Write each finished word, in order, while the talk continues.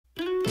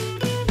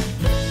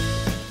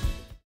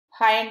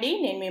Hi అండి,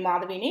 నేను మీ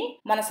మాధవిని.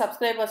 మన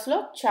సబ్స్క్రైబర్స్లో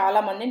చాలా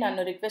మంది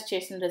నన్ను రిక్వెస్ట్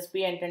చేసిన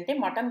రెసిపీ ఏంటంటే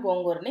మటన్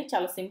గోంగూరని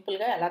చాలా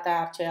సింపుల్గా ఎలా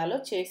తయారు చేయాలో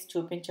చేసి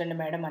చూపించండి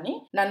మేడం అని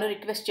నన్ను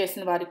రిక్వెస్ట్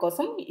చేసిన వారి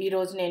కోసం ఈ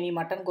రోజు నేను ఈ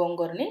మటన్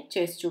గోంగూరని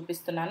చేసి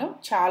చూపిస్తున్నాను.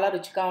 చాలా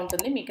రుచిగా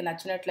ఉంటుంది. మీకు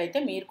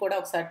నచ్చినట్లయితే మీరు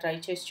కూడా ఒకసారి ట్రై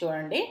చేసి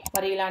చూడండి.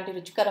 మరి ఇలాంటి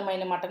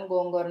రుచికరమైన మటన్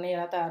గోంగూరని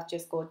ఎలా తయారు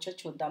చేసుకోవచ్చో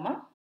చూద్దామా.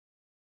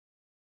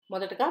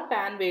 మొదటగా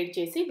ప్యాన్ వేడి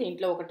చేసి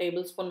దీంట్లో 1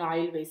 టేబుల్ స్పూన్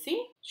ఆయిల్ వేసి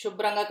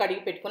శుభ్రంగా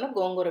కడిగి పెట్టుకున్న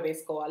గోంగూర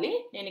వేసుకోవాలి.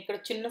 నేను ఇక్కడ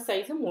చిన్న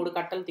సైజు 3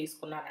 కట్టలు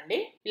తీసుకున్నానండి.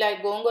 ఇలా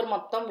గోంగూర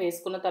మొత్తం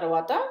వేసుకున్న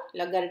తర్వాత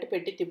ఇలా గరిటె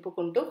పెట్టి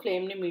తిప్పుకుంటూ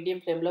ఫ్లేమ్ని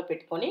మీడియం ఫ్లేమ్లో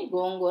పెట్టుకొని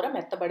గోంగూర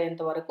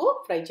మెత్తబడేంత వరకు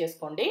ఫ్రై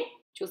చేసుకోండి.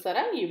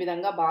 చూసారా, ఈ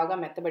విధంగా బాగా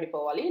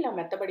మెత్తబడిపోవాలి. ఇలా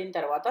మెత్తబడిన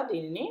తర్వాత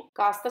దీన్ని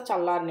కాస్త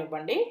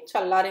చల్లారనివ్వండి.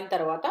 చల్లారిన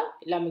తర్వాత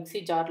ఇలా మిక్సీ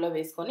జార్లో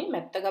వేసుకొని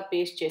మెత్తగా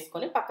పేస్ట్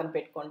చేసుకొని పక్కన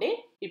పెట్టుకోండి.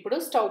 ఇప్పుడు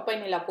స్టవ్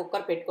పైన ఇలా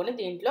కుక్కర్ పెట్టుకొని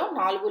దీంట్లో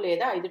 4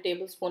 లేదా 5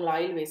 టేబుల్ స్పూన్ల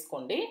ఆయిల్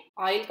వేసుకోండి.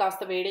 ఆయిల్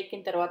కాస్త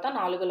వేడెక్కిన తర్వాత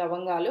 4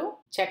 లవంగాలు,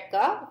 చెక్క,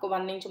 ఒక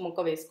 1 ఇంచ్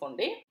ముక్క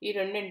వేసుకోండి. ఈ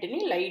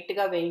రెండింటిని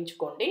లైట్గా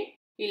వేయించుకోండి.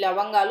 ఈ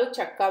లవంగాలు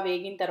చెక్క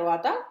వేగిన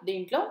తర్వాత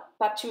దీంట్లో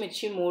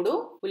పచ్చిమిర్చి 3,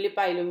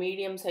 ఉల్లిపాయలు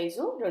మీడియం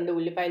సైజు 2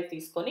 ఉల్లిపాయలు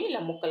తీసుకొని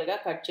ఇలా ముక్కలుగా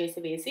కట్ చేసి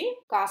వేసి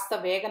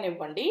కాస్త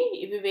వేగనివ్వండి.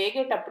 ఇవి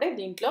వేగేటప్పుడే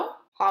దీంట్లో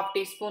 1/2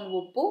 టీ స్పూన్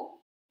ఉప్పు,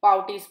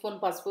 1/4 టీ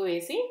స్పూన్ పసుపు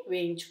వేసి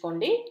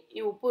వేయించుకోండి.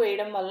 ఈ ఉప్పు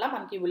వేయడం వల్ల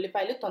మనకి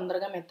ఉల్లిపాయలు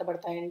తొందరగా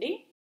మెత్తబడతాయండి.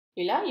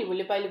 ఇలా ఈ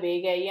ఉల్లిపాయలు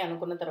వేగాయి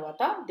అనుకున్న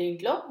తర్వాత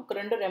దీంట్లో ఒక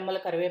 2 రెమ్మల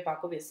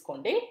కరివేపాకు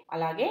వేసుకోండి.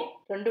 అలాగే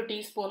 2 టీ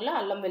స్పూన్ల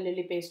అల్లం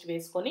వెల్లుల్లి పేస్ట్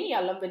వేసుకొని ఈ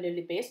అల్లం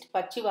వెల్లుల్లి పేస్ట్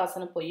పచ్చి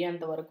వాసన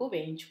పోయేంత వరకు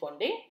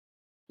వేయించుకోండి.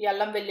 ఈ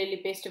అల్లం వెల్లుల్లి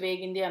పేస్ట్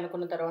వేగింది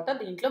అనుకున్న తర్వాత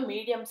దీంట్లో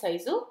మీడియం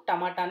సైజు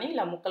టమాటాని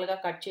ఇలా ముక్కలుగా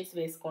కట్ చేసి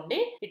వేసుకోండి.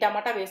 ఈ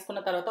టమాటా వేసుకున్న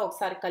తర్వాత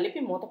ఒకసారి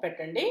కలిపి మూత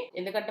పెట్టండి.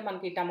 ఎందుకంటే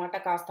మనకి ఈ టమాటా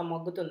కాస్త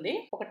మగ్గుతుంది.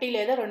 1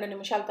 లేదా 2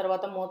 నిమిషాల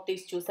తర్వాత మూత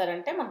తీసి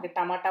చూసారంటే మనకి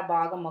టమాటా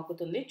బాగా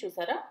మగ్గుతుంది.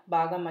 చూసారా,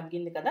 బాగా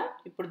మగ్గింది కదా.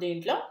 ఇప్పుడు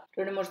దీంట్లో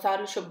 2-3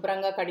 సార్లు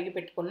శుభ్రంగా కడిగి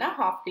పెట్టుకున్న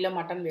 1/2 కిలో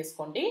మటన్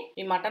వేసుకోండి.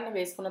 ఈ మటన్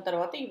వేసుకున్న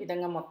తర్వాత ఈ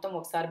విధంగా మొత్తం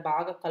ఒకసారి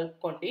బాగా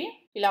కలుపుకోండి.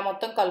 ఇలా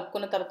మొత్తం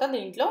కలుపుకున్న తర్వాత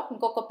దీంట్లో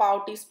ఇంకొక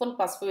 1/4 టీ స్పూన్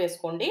పసుపు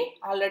వేసుకోండి.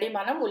 ఆల్రెడీ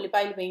మనం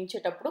ఉల్లిపాయలు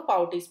వేయించేటప్పుడు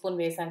 1/4 టీ స్పూన్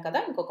వేసాం కదా,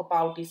 ఇంకొక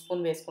 1/4 టీ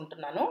స్పూన్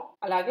వేసుకుంటున్నాను.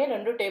 అలాగే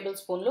 2 టేబుల్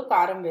స్పూన్లు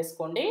కారం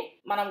వేసుకోండి.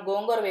 మనం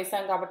గోంగూర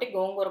వేసాం కాబట్టి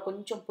గోంగూర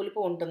కొంచెం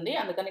పులుపు ఉంటుంది,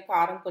 అందుకని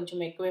కారం కొంచెం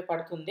ఎక్కువే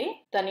పడుతుంది.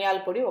 ధనియాల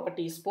పొడి 1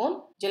 టీ స్పూన్,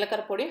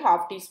 జీలకర్ర పొడి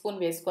 1/2 టీ స్పూన్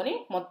వేసుకొని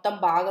మొత్తం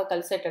బాగా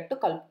కలిసేటట్టు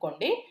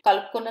కలుపుకోండి.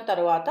 కలుపుకున్న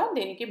తర్వాత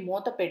దీనికి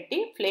మూత పెట్టి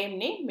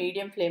ఫ్లేమ్ని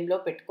మీడియం ఫ్లేమ్లో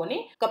పెట్టుకొని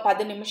ఒక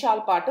 10 నిమిషాల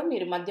పాటు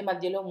మీరు మధ్య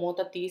మధ్యలో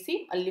మూత తీసి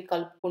మళ్ళీ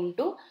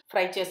కలుపుకుంటూ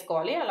ఫ్రై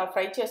చేసుకోవాలి. అలా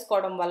ఫ్రై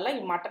చేసుకోవడం వల్ల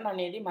ఈ మటన్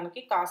అనేది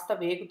మనకి కాస్త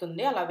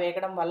వేగుతుంది. అలా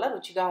వేగడం వల్ల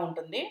రుచిగా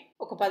ఉంటుంది.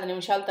 ఒక 10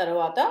 నిమిషాల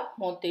తర్వాత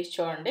మూత తీసి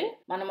చూడండి.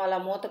 మనం అలా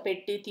మూత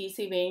పెట్టి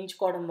తీసి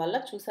వేయించుకోవడం వల్ల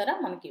చూసారా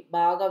మనకి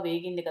బాగా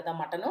వేగింది కదా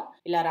మటను.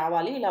 ఇలా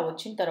రావాలి. ఇలా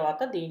వచ్చిన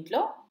తర్వాత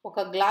దీంట్లో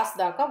 1 గ్లాస్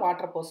దాకా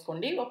వాటర్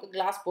పోసుకోండి. 1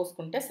 గ్లాస్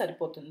పోసుకుంటే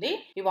సరిపోతుంది.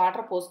 ఈ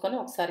వాటర్ పోసుకొని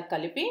ఒకసారి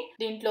కలిపి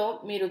దీంట్లో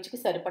మీ రుచికి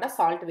సరిపడా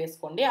సాల్ట్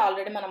వేసుకోండి.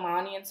 ఆల్రెడీ మనం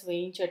ఆనియన్స్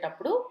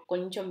వేయించేటప్పుడు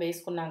కొంచెం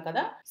వేసుకున్నాం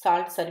కదా,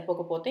 సాల్ట్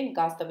సరిపోకపోతే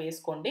ఇంకాస్త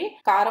వేసుకోండి.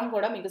 కారం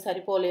కూడా మీకు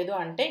సరిపోలేదు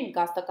అంటే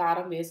ఇంకాస్త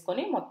కారం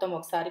వేసుకొని మొత్తం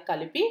ఒకసారి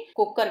కలిపి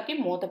కుక్కర్కి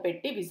మూత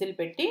పెట్టి విజిల్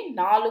పెట్టి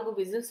 4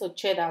 విజిల్స్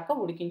వచ్చేదాకా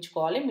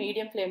ఉడికించుకోవాలి.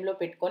 మీడియం ఫ్లేమ్లో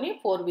పెట్టుకొని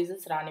 4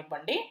 విజిల్స్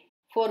రానివ్వండి.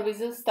 4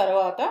 విజిల్స్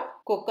తర్వాత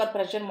కుక్కర్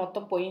ప్రెషర్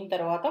మొత్తం పోయిన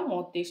తర్వాత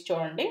మూత తీసి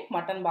చూడండి.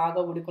 మటన్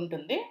బాగా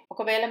ఉడుకుంటుంది.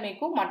 ఒకవేళ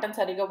మీకు మటన్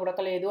సరిగా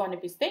ఉడకలేదు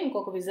అనిపిస్తే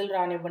ఇంకొక విజిల్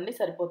రానివ్వండి,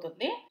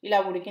 సరిపోతుంది. ఇలా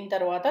ఉడికిన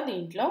తర్వాత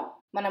దీంట్లో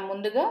మనం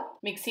ముందుగా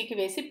మిక్సీకి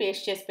వేసి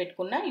పేస్ట్ చేసి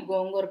పెట్టుకున్న ఈ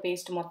గోంగూర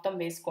పేస్ట్ మొత్తం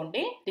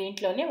వేసుకోండి.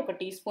 దీంట్లోనే 1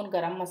 tea spoon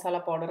garam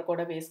masala powder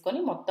కూడా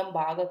వేసుకొని మొత్తం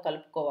బాగా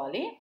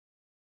కలుపుకోవాలి.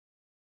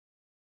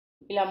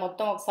 ఇలా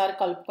మొత్తం ఒకసారి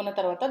కలుపుకున్న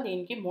తర్వాత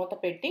దీనికి మూత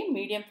పెట్టి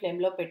మీడియం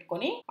ఫ్లేమ్లో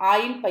పెట్టుకొని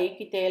ఆయిల్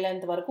పైకి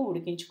తేలేంత వరకు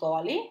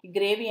ఉడికించుకోవాలి.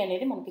 గ్రేవీ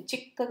అనేది మనకి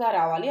చిక్కగా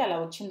రావాలి. అలా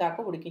వచ్చిన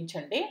దాకా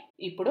ఉడికించండి.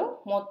 ఇప్పుడు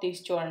మూత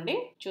తీసి చూడండి.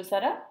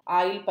 చూసారా,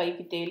 ఆయిల్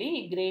పైకి తేలి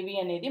ఈ గ్రేవీ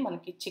అనేది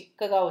మనకి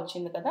చిక్కగా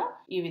వచ్చింది కదా,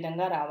 ఈ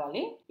విధంగా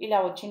రావాలి. ఇలా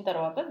వచ్చిన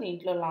తర్వాత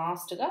దీంట్లో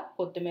లాస్ట్గా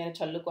కొత్తిమీర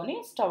చల్లుకొని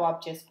స్టవ్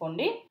ఆఫ్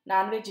చేసుకోండి.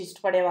 నాన్ వెజ్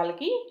ఇష్టపడే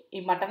వాళ్ళకి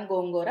ఈ మటన్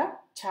గోంగూర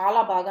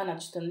చాలా బాగా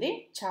నచ్చుతుంది.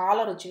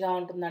 చాలా రుచిగా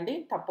ఉంటుందండి.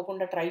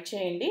 తప్పకుండా ట్రై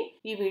చేయండి.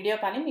 ఈ వీడియో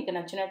కానీ మీకు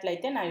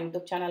నచ్చినట్లయితే నా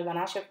యూట్యూబ్ ఛానల్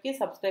వనాషెఫ్కి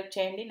సబ్స్క్రైబ్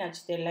చేయండి.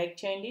 నచ్చితే లైక్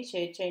చేయండి,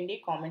 షేర్ చేయండి,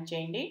 కామెంట్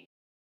చేయండి.